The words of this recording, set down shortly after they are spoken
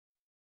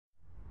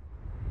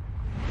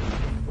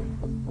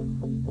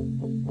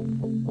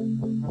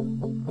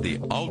The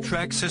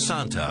Ultrac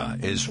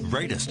Sessanta is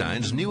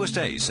Vredestein's newest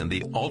ace in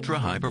the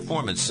ultra-high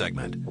performance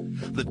segment.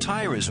 The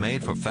tire is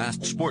made for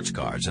fast sports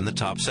cars in the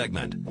top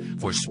segment,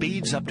 for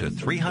speeds up to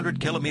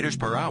 300 kilometers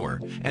per hour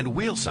and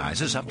wheel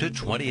sizes up to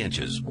 20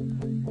 inches.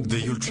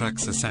 The Ultrac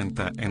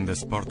Sessanta and the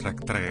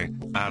Sportrac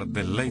 3 are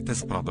the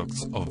latest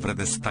products of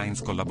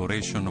Vredestein's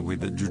collaboration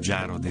with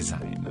Giugiaro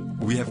Design.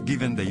 We have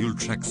given the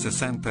Ultrac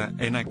Sessanta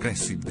an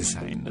aggressive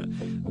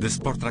design. The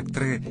Sportrac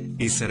 3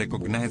 is a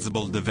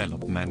recognizable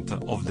development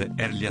of the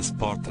earlier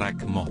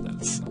Sportrac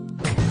models.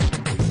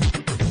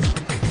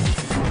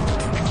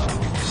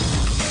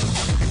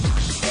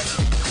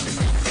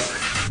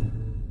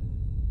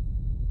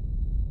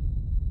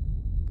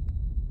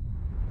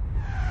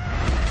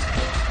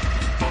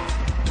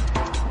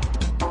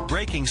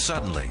 Braking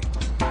suddenly,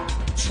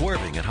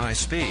 swerving at high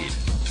speed,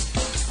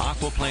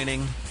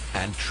 aquaplaning,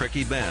 and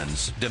tricky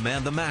bends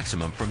demand the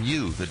maximum from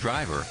you, the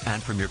driver,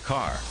 and from your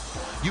car.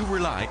 You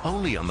rely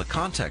only on the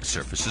contact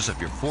surfaces of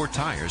your four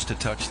tires to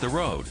touch the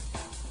road.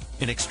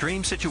 In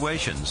extreme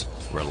situations,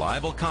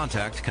 reliable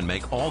contact can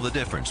make all the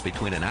difference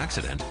between an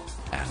accident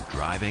and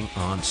driving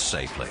on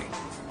safely.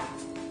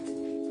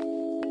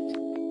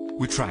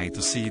 We try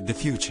to see the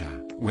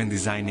future when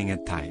designing a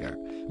tire,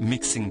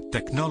 mixing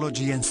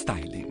technology and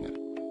styling.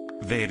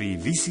 Very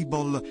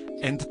visible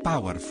and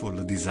powerful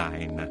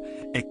design,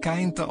 a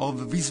kind of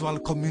visual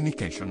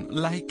communication,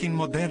 like in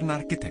modern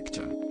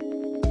architecture.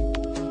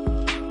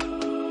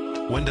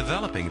 When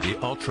developing the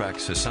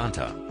Ultrac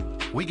Sessanta,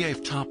 we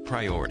gave top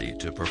priority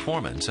to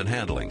performance and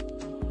handling.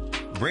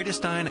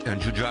 Vredestein and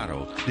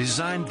Giugiaro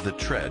designed the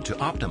tread to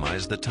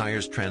optimize the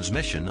tire's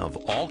transmission of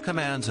all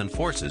commands and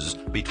forces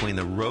between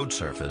the road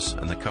surface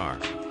and the car.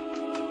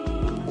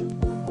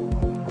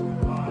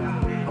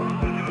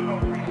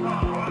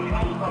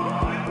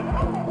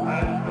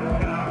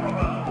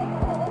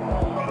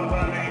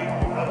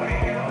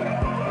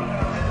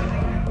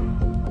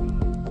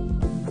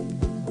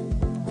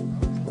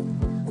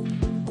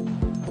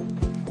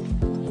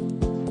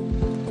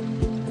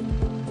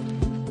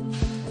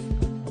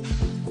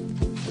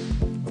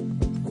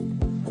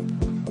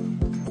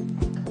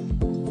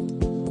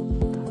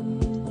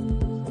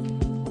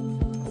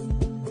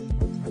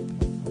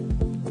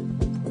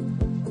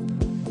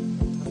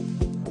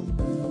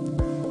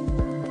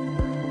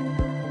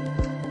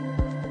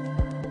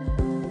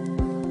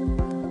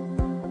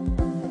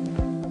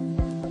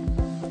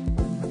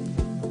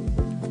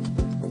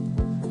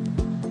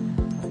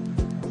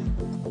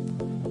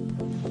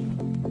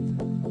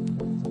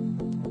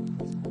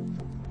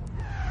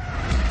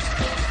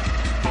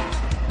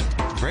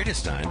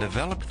 Vredestein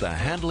developed the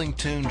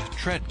handling-tuned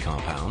tread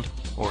compound,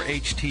 or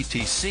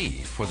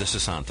HTTC, for the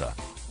Sessanta.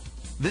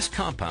 This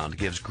compound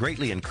gives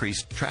greatly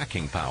increased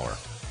tracking power.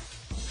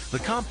 The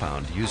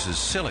compound uses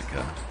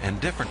silica and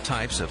different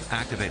types of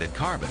activated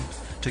carbon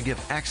to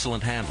give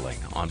excellent handling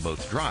on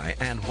both dry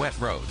and wet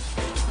roads.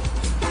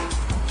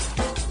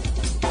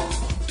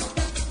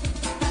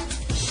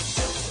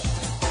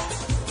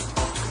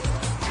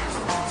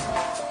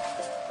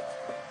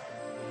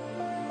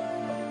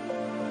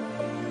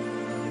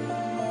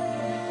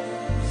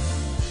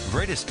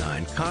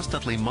 Vredestein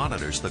constantly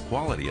monitors the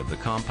quality of the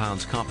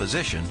compound's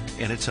composition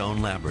in its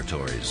own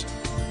laboratories.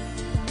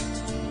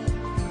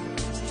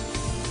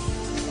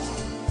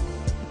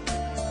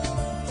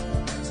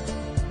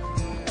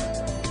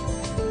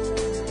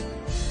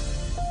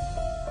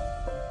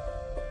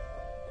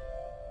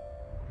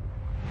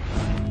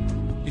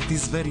 It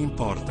is very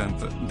important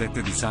that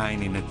the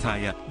design in a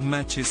tire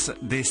matches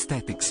the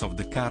aesthetics of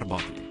the car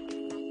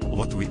body.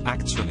 What we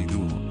actually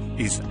do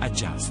is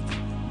adjust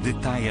the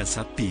tire's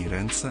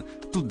appearance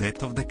to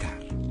that of the car,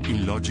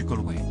 in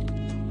logical way.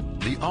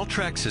 The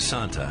Ultrac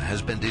Sessanta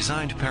has been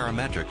designed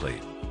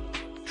parametrically.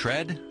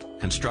 Tread,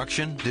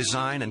 construction,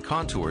 design, and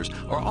contours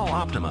are all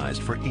optimized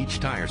for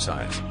each tire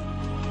size.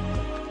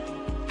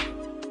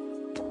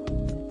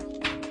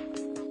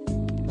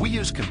 We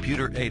use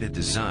computer-aided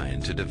design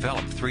to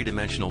develop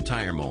three-dimensional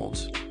tire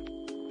molds.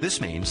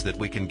 This means that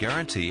we can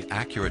guarantee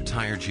accurate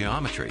tire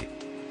geometry,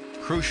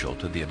 crucial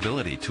to the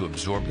ability to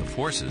absorb the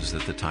forces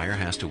that the tire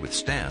has to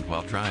withstand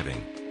while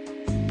driving.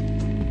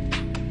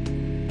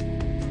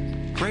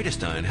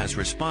 Vredestein has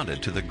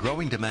responded to the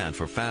growing demand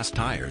for fast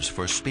tires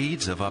for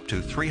speeds of up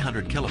to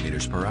 300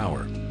 kilometers per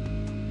hour.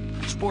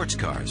 Sports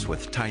cars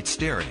with tight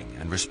steering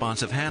and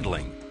responsive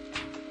handling,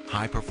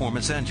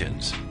 high-performance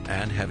engines,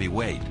 and heavy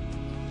weight.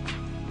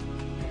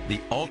 The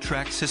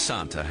Ultrac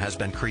Sessanta has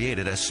been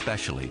created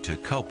especially to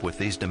cope with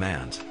these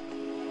demands.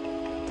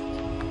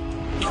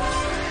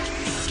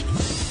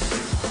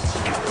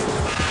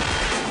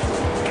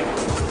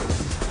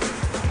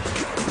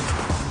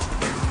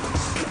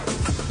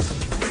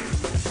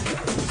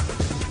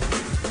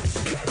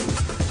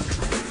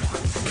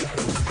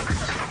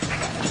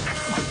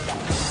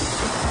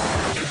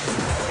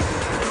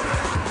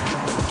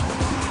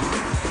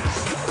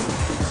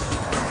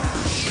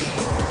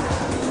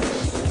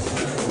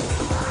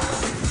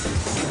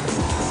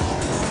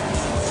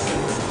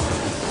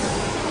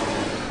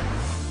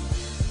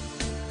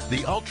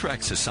 The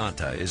Ultrac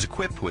Sessanta is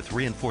equipped with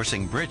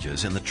reinforcing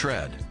bridges in the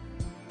tread.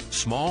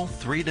 Small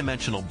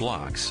three-dimensional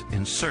blocks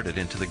inserted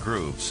into the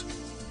grooves.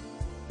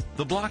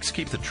 The blocks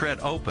keep the tread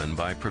open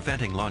by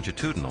preventing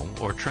longitudinal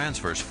or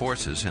transverse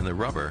forces in the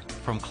rubber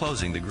from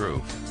closing the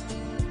groove.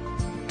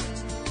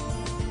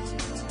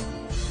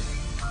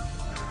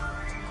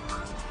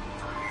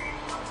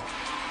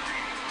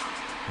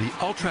 The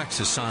Ultrac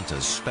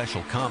Sessanta's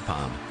special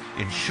compound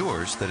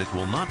ensures that it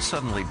will not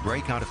suddenly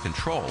break out of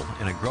control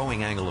in a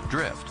growing angle of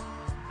drift,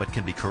 but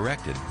can be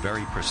corrected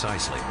very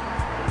precisely.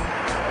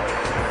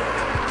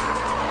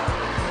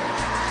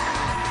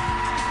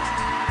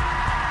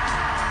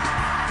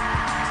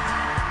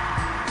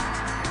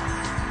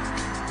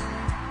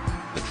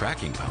 The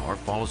tracking power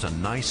follows a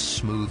nice,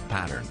 smooth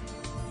pattern,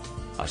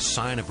 a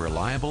sign of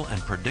reliable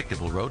and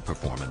predictable road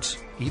performance,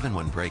 even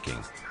when braking.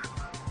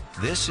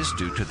 This is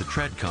due to the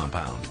tread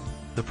compound,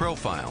 the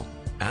profile,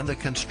 and the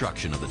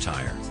construction of the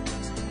tire.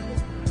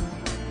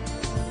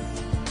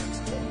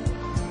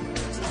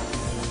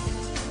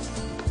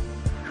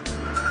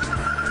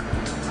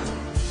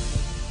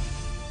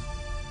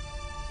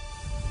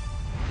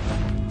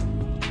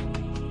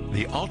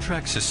 The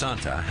Ultrac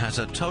Sessanta has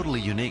a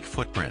totally unique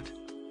footprint.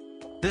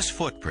 This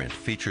footprint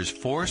features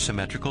 4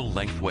 symmetrical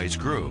lengthways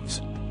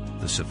grooves,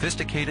 the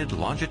sophisticated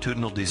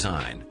longitudinal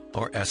design,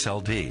 or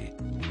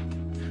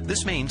SLD.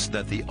 This means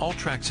that the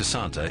Ultrac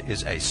Sessanta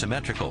is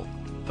asymmetrical,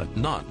 but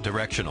not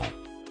directional.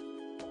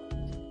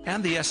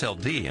 And the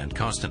SLD and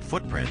constant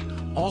footprint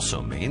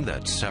also mean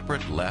that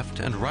separate left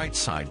and right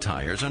side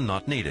tires are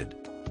not needed.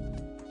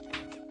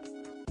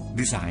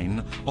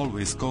 Design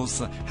always goes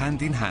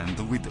hand in hand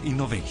with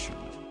innovation.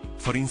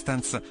 For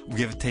instance,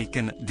 we have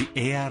taken the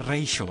air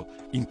ratio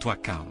into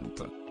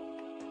account.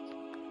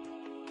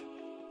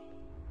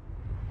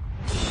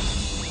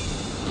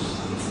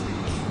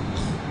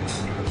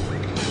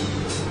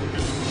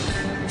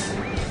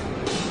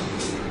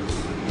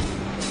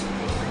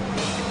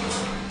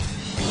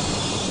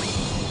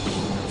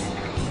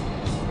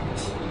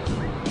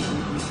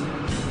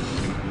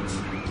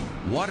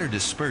 Water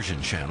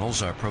dispersion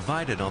channels are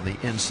provided on the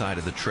inside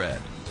of the tread.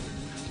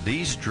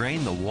 These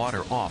drain the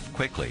water off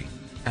quickly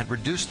and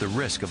reduce the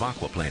risk of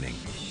aquaplaning.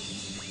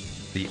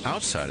 The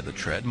outside of the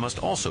tread must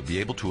also be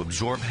able to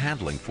absorb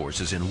handling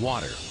forces in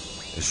water,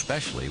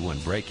 especially when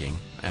braking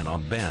and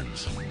on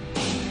bends.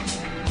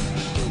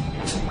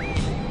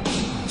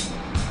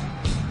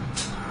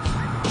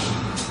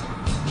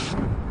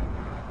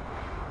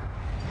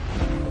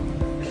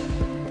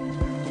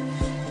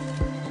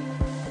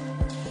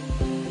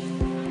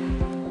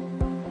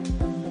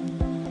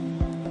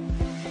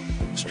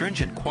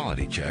 Stringent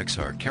quality checks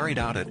are carried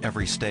out at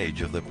every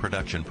stage of the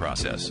production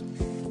process.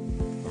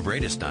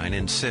 Vredestein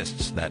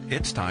insists that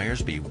its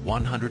tires be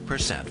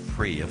 100%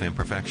 free of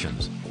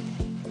imperfections.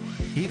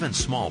 Even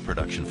small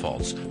production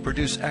faults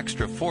produce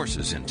extra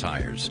forces in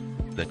tires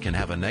that can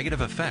have a negative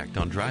effect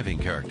on driving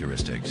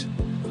characteristics.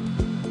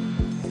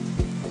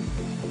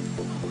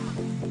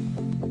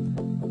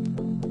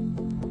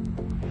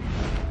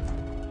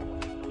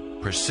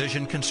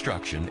 Precision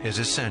construction is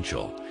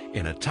essential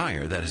in a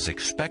tire that is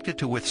expected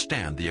to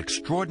withstand the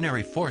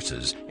extraordinary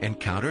forces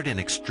encountered in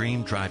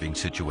extreme driving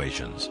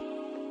situations.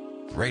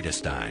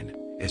 Vredestein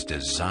is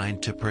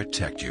designed to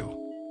protect you.